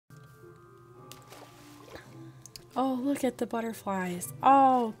Oh, look at the butterflies.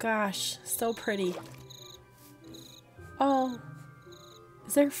 Oh, gosh. So pretty. Oh.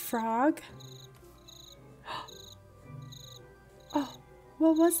 Is there a frog? Oh,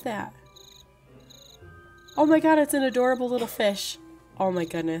 what was that? Oh my god, it's an adorable little fish. Oh my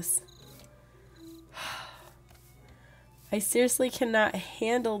goodness. I seriously cannot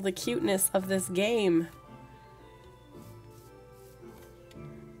handle the cuteness of this game.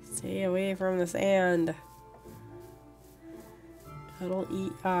 Stay away from the sand. It'll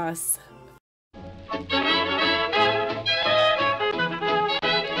eat us.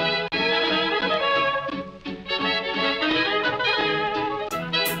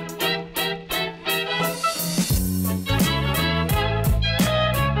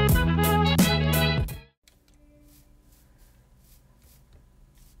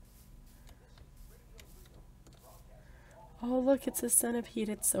 Oh, look, it's a centipede.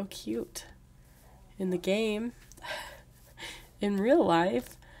 It's so cute. In the game, in real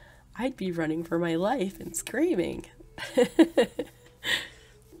life, I'd be running for my life and screaming.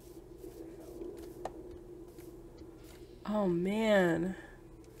 Oh, man.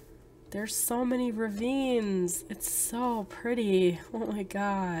 There's so many ravines. It's so pretty. Oh, my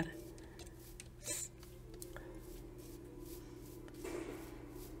God.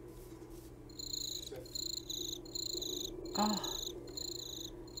 Oh,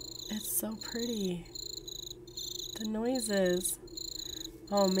 it's so pretty. The noises.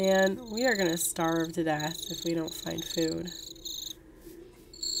 Oh man, we are gonna starve to death if we don't find food.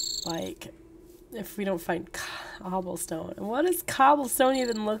 Like, if we don't find cobblestone. And what does cobblestone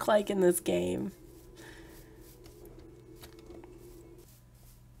even look like in this game?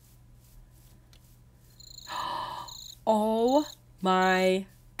 Oh my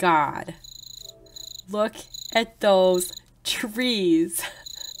god. Look at those trees.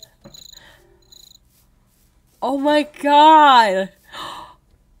 Oh my god.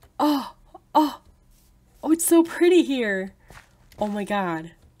 Oh, oh, oh, it's so pretty here. Oh my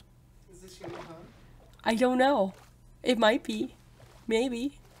god. Is this your home? I don't know. It might be.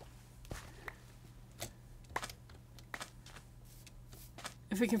 Maybe.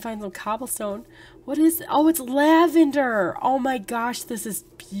 If we can find some cobblestone. What is... Oh, it's lavender. Oh my gosh, this is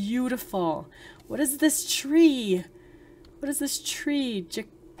beautiful. What is this tree? What is this tree?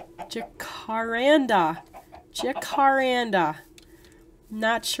 Jacaranda. Jacaranda.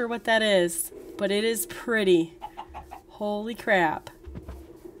 Not sure what that is, but it is pretty. Holy crap.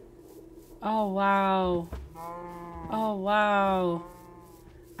 Oh, wow. Oh, wow.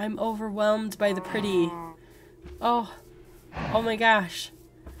 I'm overwhelmed by the pretty. Oh. Oh my gosh.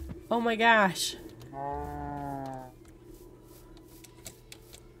 Oh my gosh.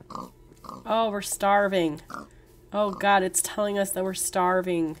 Oh, we're starving. Oh god, it's telling us that we're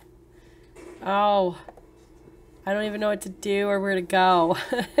starving. Oh. I don't even know what to do or where to go.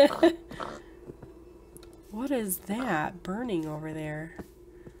 What is that burning over there?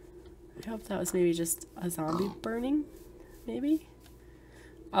 I hope that was maybe just a zombie burning. Maybe?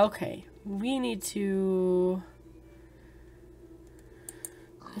 Okay. We need to...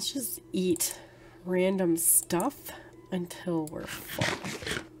 Let's just eat random stuff until we're full.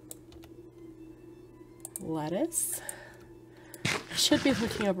 Lettuce. I should be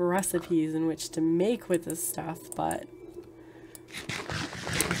looking up recipes in which to make with this stuff, but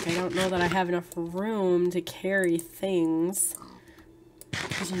like, I don't know that I have enough room to carry things.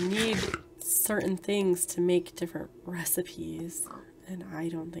 Because you need certain things to make different recipes, and I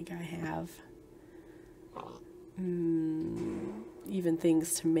don't think I have even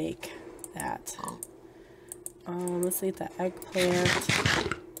things to make that. Let's eat the eggplant.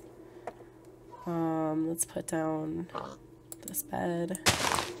 Let's put down this bed.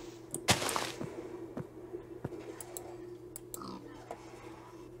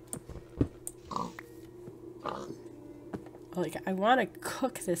 Like, I want to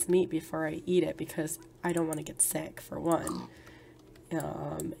cook this meat before I eat it because I don't want to get sick, for one.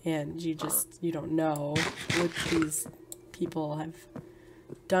 And you don't know what these people have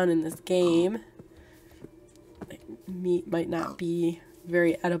done in this game. Like, meat might not be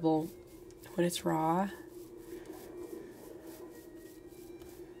very edible when it's raw.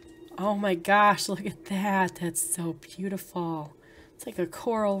 Oh my gosh, look at that. That's so beautiful. It's like a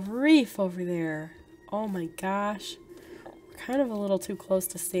coral reef over there. Oh my gosh. We're kind of a little too close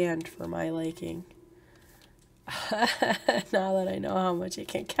to sand for my liking. Now that I know how much it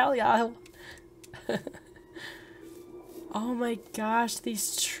can kill y'all. Oh my gosh,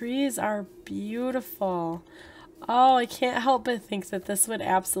 these trees are beautiful. Oh, I can't help but think that this would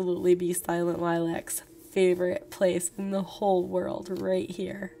absolutely be Silent Lilac's favorite place in the whole world right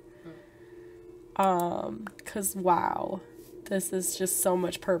here. Cause wow, this is just so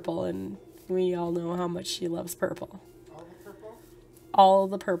much purple, and we all know how much she loves purple. All the purple? All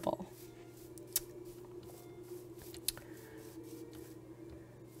the purple.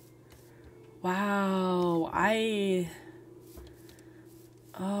 Wow,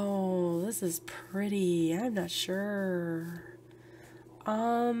 oh, this is pretty. I'm not sure.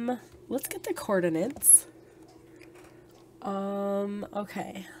 Let's get the coordinates.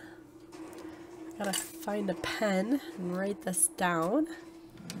 Okay. Gotta find a pen and write this down.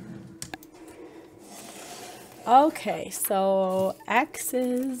 Okay, so X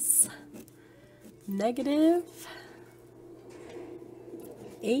is negative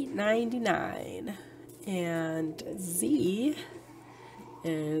 899 and Z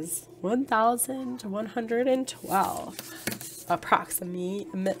is 1112 approximately.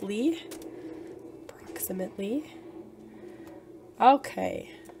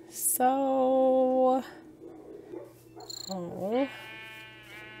 Okay, so oh,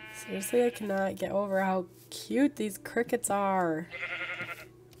 seriously, I cannot get over how cute these crickets are.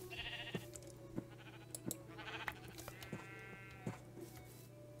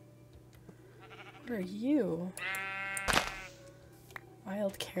 What are you?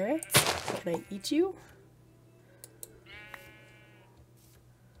 Wild carrots? Can I eat you?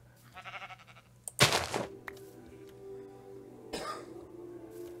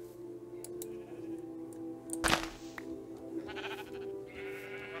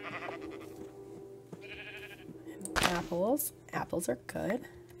 Apples. Apples are good.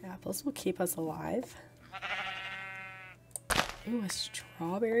 Apples will keep us alive. Ooh, a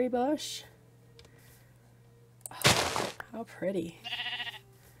strawberry bush. Oh, how pretty.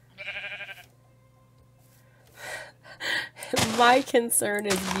 My concern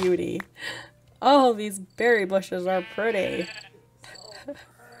is beauty. Oh, these berry bushes are pretty.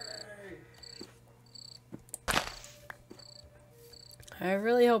 I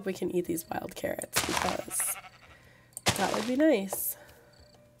really hope we can eat these wild carrots because that would be nice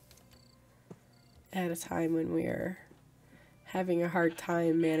at a time when we're having a hard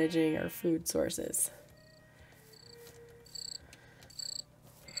time managing our food sources.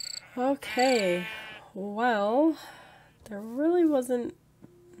 Okay, well, there really wasn't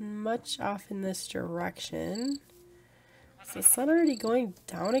much off in this direction. Is the sun already going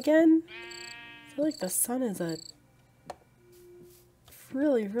down again? I feel like the sun is a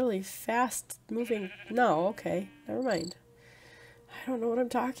really fast moving. No, okay, never mind. I don't know what I'm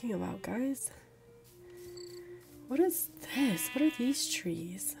talking about, guys. What is this? What are these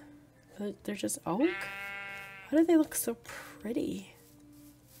trees? They're just oak? Why do they look so pretty?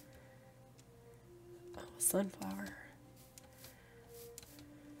 Oh, sunflower.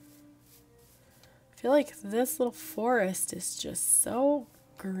 I feel like this little forest is just so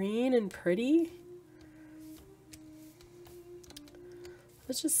green and pretty.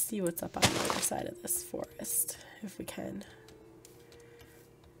 Let's just see what's up on the other side of this forest, if we can.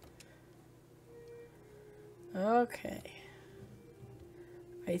 Okay.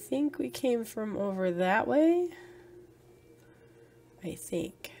 I think we came from over that way. I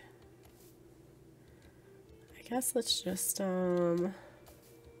think. I guess let's just,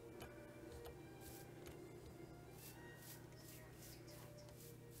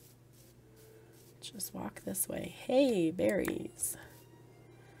 just walk this way. Hey, berries.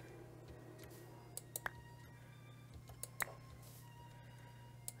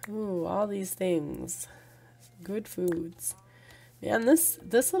 Ooh, all these things. Good foods. Man, this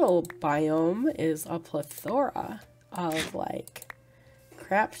little biome is a plethora of, like,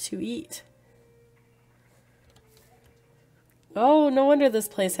 crap to eat. Oh, no wonder this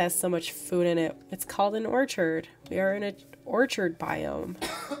place has so much food in it. It's called an orchard. We are in an orchard biome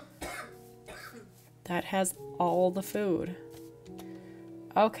that has all the food.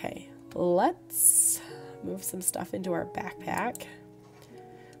 Okay, let's move some stuff into our backpack.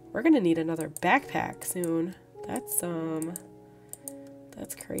 We're gonna need another backpack soon.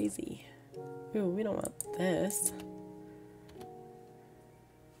 That's crazy. Ooh, we don't want this.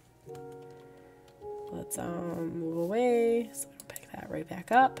 Let's move away so we don't pick that right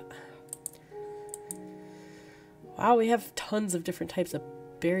back up. Wow, we have tons of different types of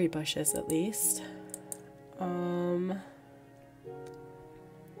berry bushes at least.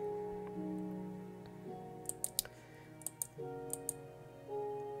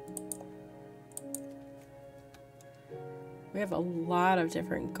 We have a lot of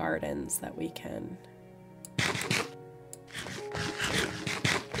different gardens that we can.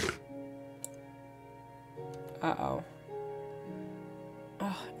 Uh-oh.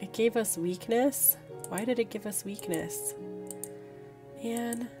 Oh, it gave us weakness? Why did it give us weakness?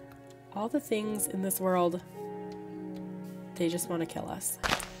 Man, all the things in this world, they just want to kill us.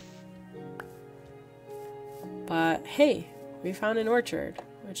 But hey, we found an orchard,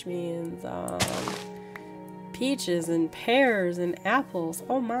 which means peaches and pears and apples.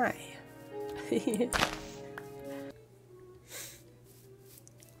 Oh my.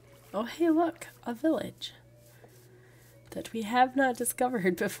 Oh hey, look, a village that we have not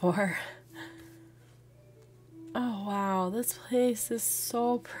discovered before. Oh wow, this place is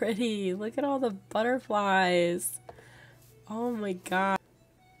so pretty. Look at all the butterflies. Oh my god.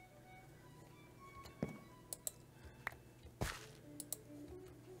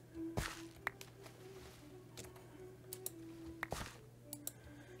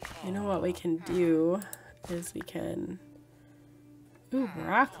 You know what we can do is we can... Ooh,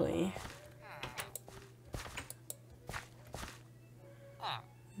 broccoli.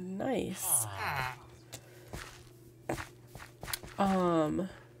 Nice.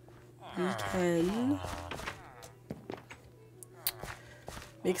 We can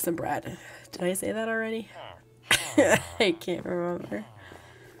make some bread. Did I say that already? I can't remember.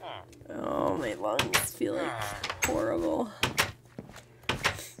 Oh, my lungs feel like horrible.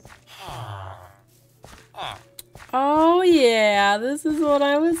 Oh yeah, this is what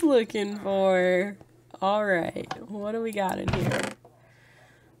I was looking for. Alright, what do we got in here?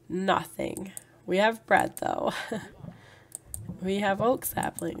 Nothing. We have bread though. We have oak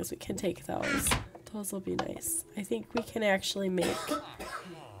saplings, we can take those. Those will be nice. I think we can actually make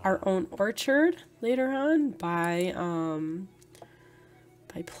our own orchard later on by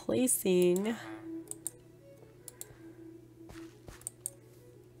placing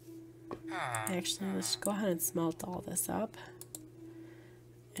actually, let's go ahead and smelt all this up.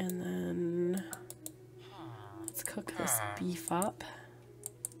 And then let's cook this beef up.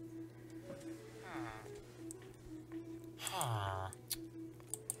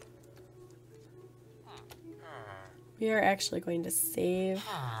 We are actually going to save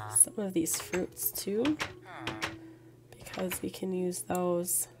some of these fruits too, because we can use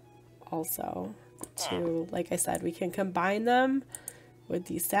those also to, like I said, we can combine them with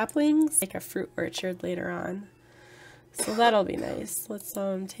these saplings, make a fruit orchard later on. So that'll be nice. Let's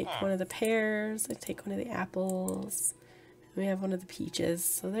take one of the pears, let's take one of the apples. We have one of the peaches,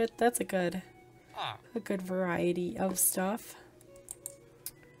 so that's a good variety of stuff.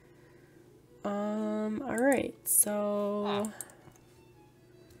 Alright, so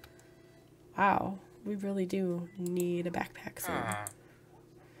wow, we really do need a backpack soon.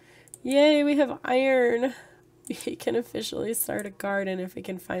 Yay, we have iron! We can officially start a garden if we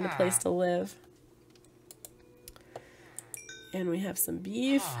can find a place to live. And we have some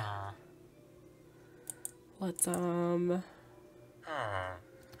beef. Let's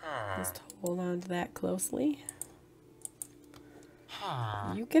just hold on to that closely.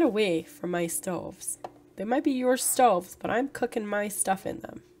 You get away from my stoves. They might be your stoves, but I'm cooking my stuff in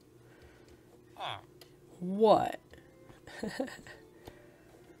them. What?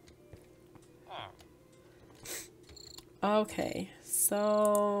 Okay,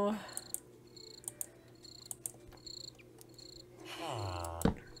 so...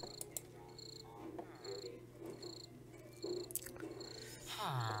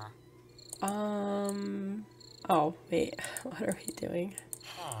 Oh, wait. What are we doing?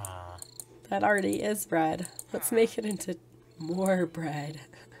 That already is bread. Let's make it into more bread.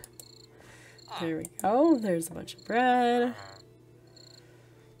 There we go. There's a bunch of bread.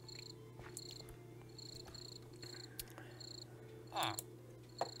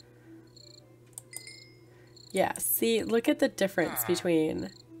 Yeah, see, look at the difference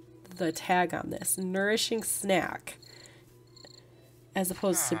between the tag on this. Nourishing snack. As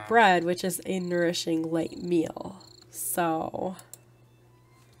opposed to bread, which is a nourishing light meal. So,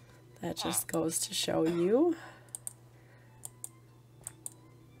 that just goes to show you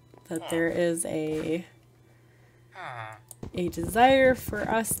that there is a desire for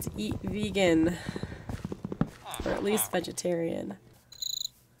us to eat vegan, or at least vegetarian.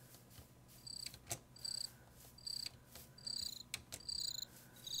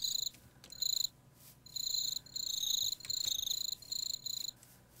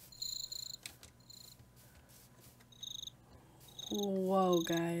 Whoa,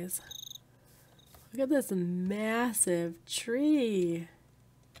 guys. Look at this massive tree.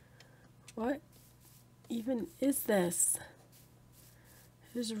 What even is this?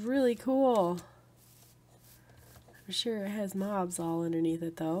 It is really cool. I'm sure it has mobs all underneath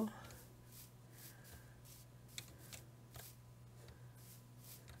it, though.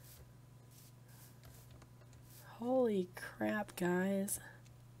 Holy crap, guys.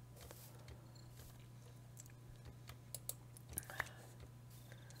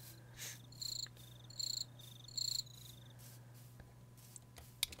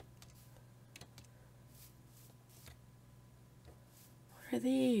 are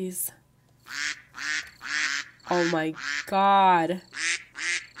these? Oh my god.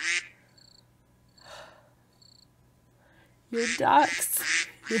 Your ducks.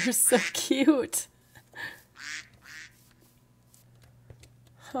 You're so cute.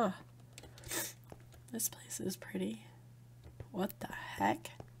 Huh. This place is pretty. What the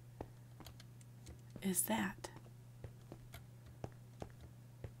heck is that?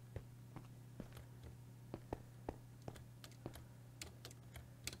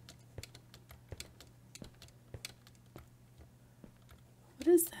 What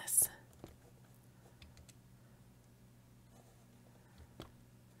is this?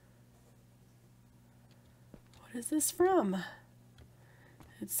 What is this from?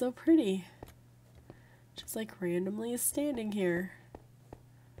 It's so pretty. Just like randomly is standing here.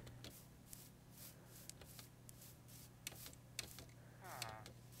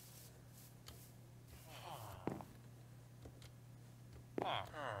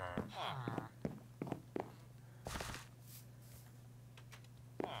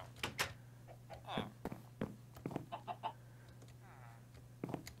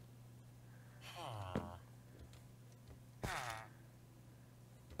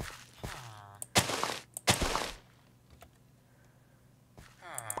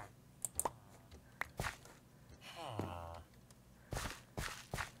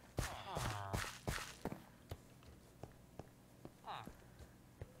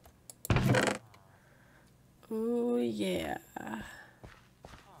 Ooh, yeah.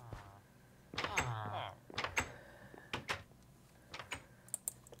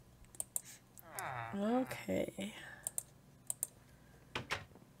 Okay.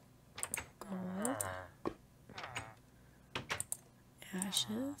 Gold.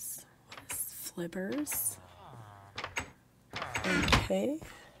 Ashes. Flibbers. Okay.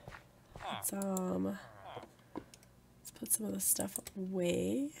 Let's put some of this stuff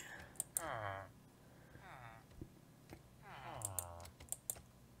away.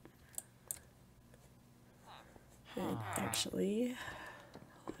 And actually,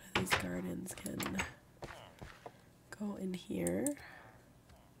 a lot of these gardens can go in here.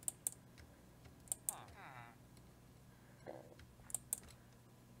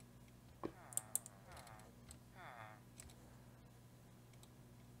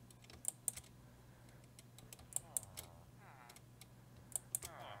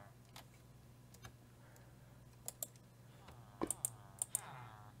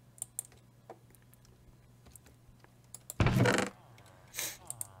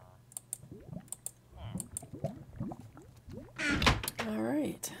 All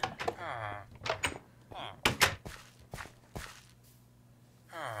right.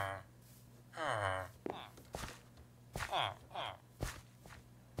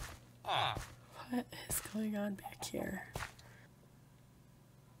 What is going on back here?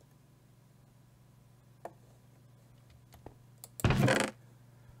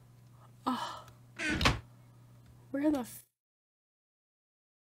 Oh, where the f—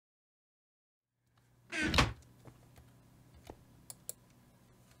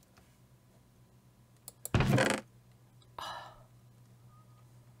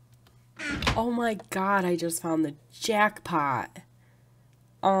 Oh my god, I just found the jackpot.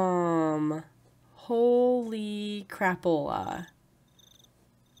 Holy crapola.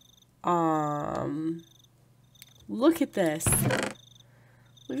 Look at this.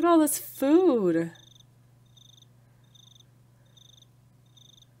 Look at all this food.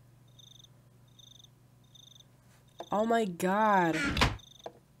 Oh my god.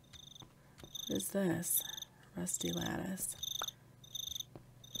 What is this? Rusty lattice.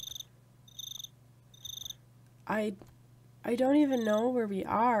 I don't even know where we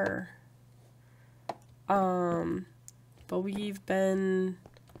are. But we've been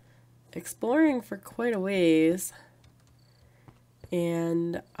exploring for quite a ways.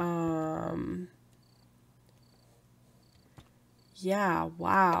 And, yeah,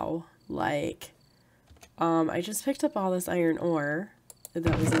 wow. Like, I just picked up all this iron ore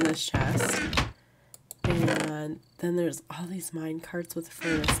that was in this chest. And then there's all these mine carts with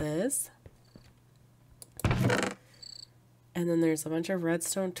furnaces. And then there's a bunch of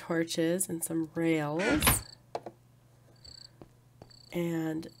redstone torches and some rails.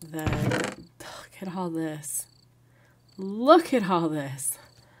 And then look at all this. Look at all this.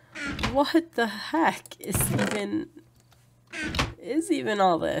 What the heck is even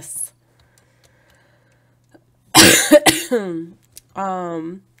all this?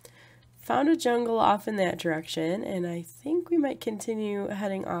 Found a jungle off in that direction, and I think we might continue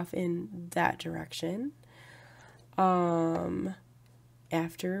heading off in that direction.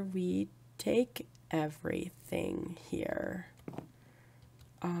 After we take everything here.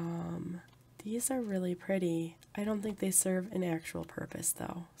 These are really pretty. I don't think they serve an actual purpose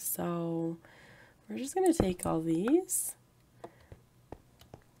though. So we're just gonna take all these.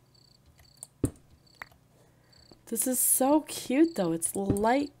 This is so cute though. It's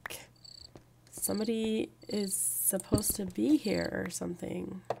like somebody is supposed to be here or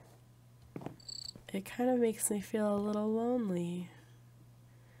something. It kind of makes me feel a little lonely.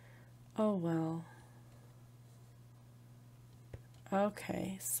 Oh well.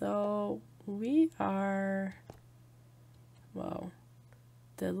 Okay, so we are... Whoa.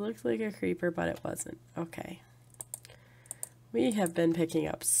 That looked like a creeper, but it wasn't. Okay. We have been picking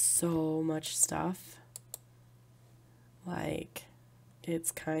up so much stuff. Like,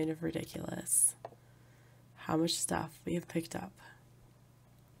 it's kind of ridiculous how much stuff we have picked up.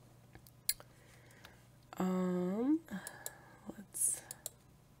 Let's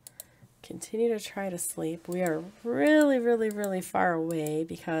continue to try to sleep. We are really, really, really far away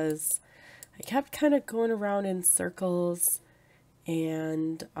because I kept kind of going around in circles,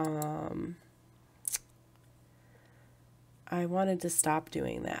 and I wanted to stop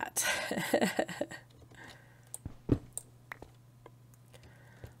doing that.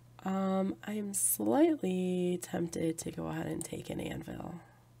 I'm slightly tempted to go ahead and take an anvil.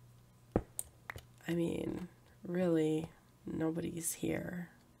 I mean, really, nobody's here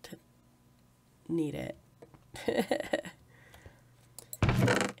to need it.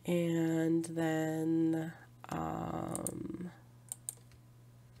 And then,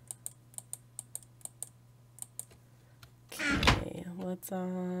 okay, let's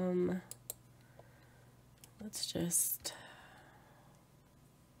just...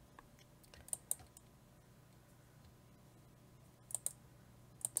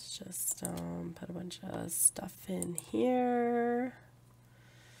 put a bunch of stuff in here.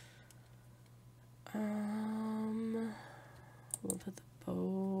 We'll put the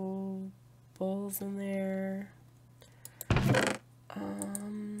bowls in there.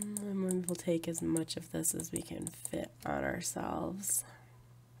 And we will take as much of this as we can fit on ourselves.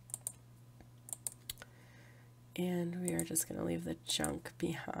 And we are just going to leave the junk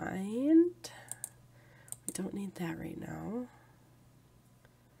behind. We don't need that right now.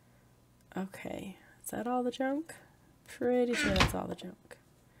 Okay, is that all the junk? Pretty sure that's all the junk.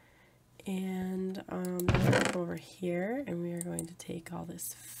 And then we're going to go over here and we are going to take all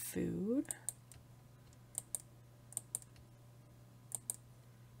this food.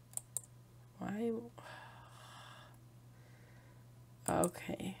 Why?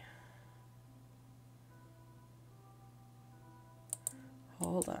 Okay.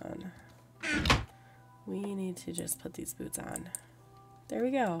 Hold on. We need to just put these boots on. There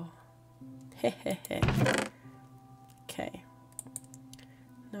we go. Okay.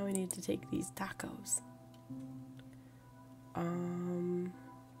 Now we need to take these tacos. And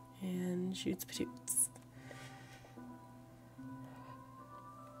shoots patoots.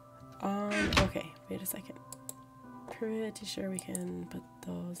 Okay, wait a second. Pretty sure we can put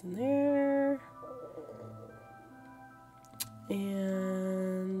those in there.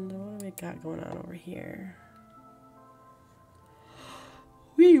 And what do we got going on over here?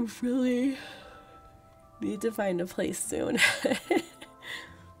 We really need to find a place soon.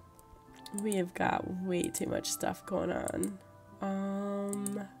 We have got way too much stuff going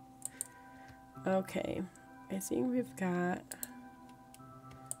on. Okay. I think we've got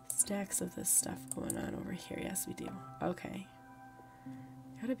stacks of this stuff going on over here. Yes, we do. Okay.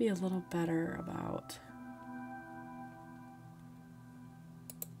 Gotta be a little better about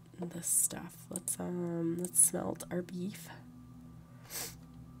this stuff. Let's smelt our beef.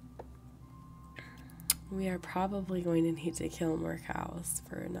 We are probably going to need to kill more cows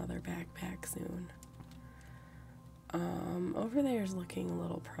for another backpack soon. Over there is looking a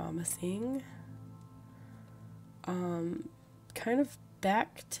little promising. Kind of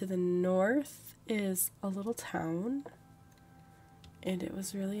back to the north is a little town, and it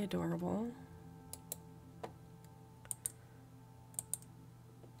was really adorable.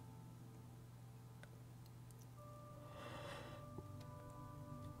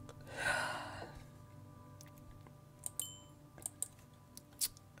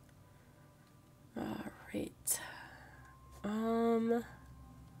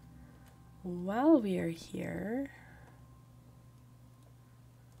 While we are here,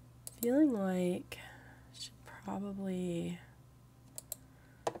 feeling like I should probably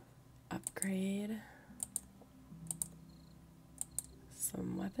upgrade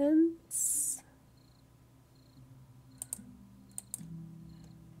some weapons.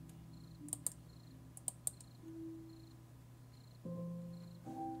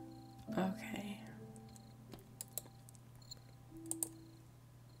 Okay.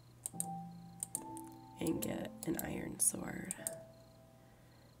 and get an iron sword.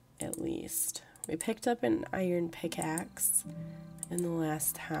 At least. We picked up an iron pickaxe in the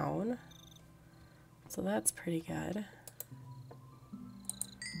last town. So that's pretty good.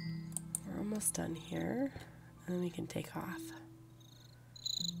 We're almost done here. And then we can take off.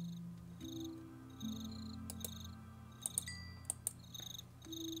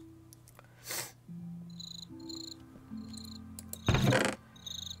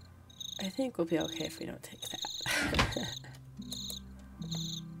 I think we'll be okay if we don't take that.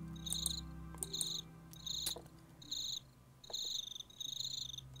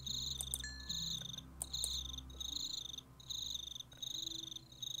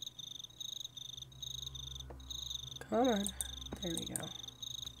 Come on. There we go.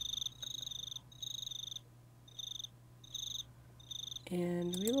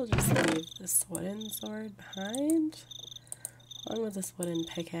 And we will just leave this wooden sword behind, along with this wooden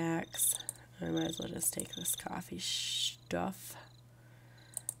pickaxe. I might as well just take this coffee stuff.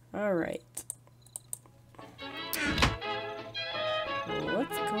 Alright.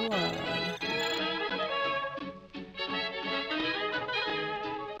 Let's go on.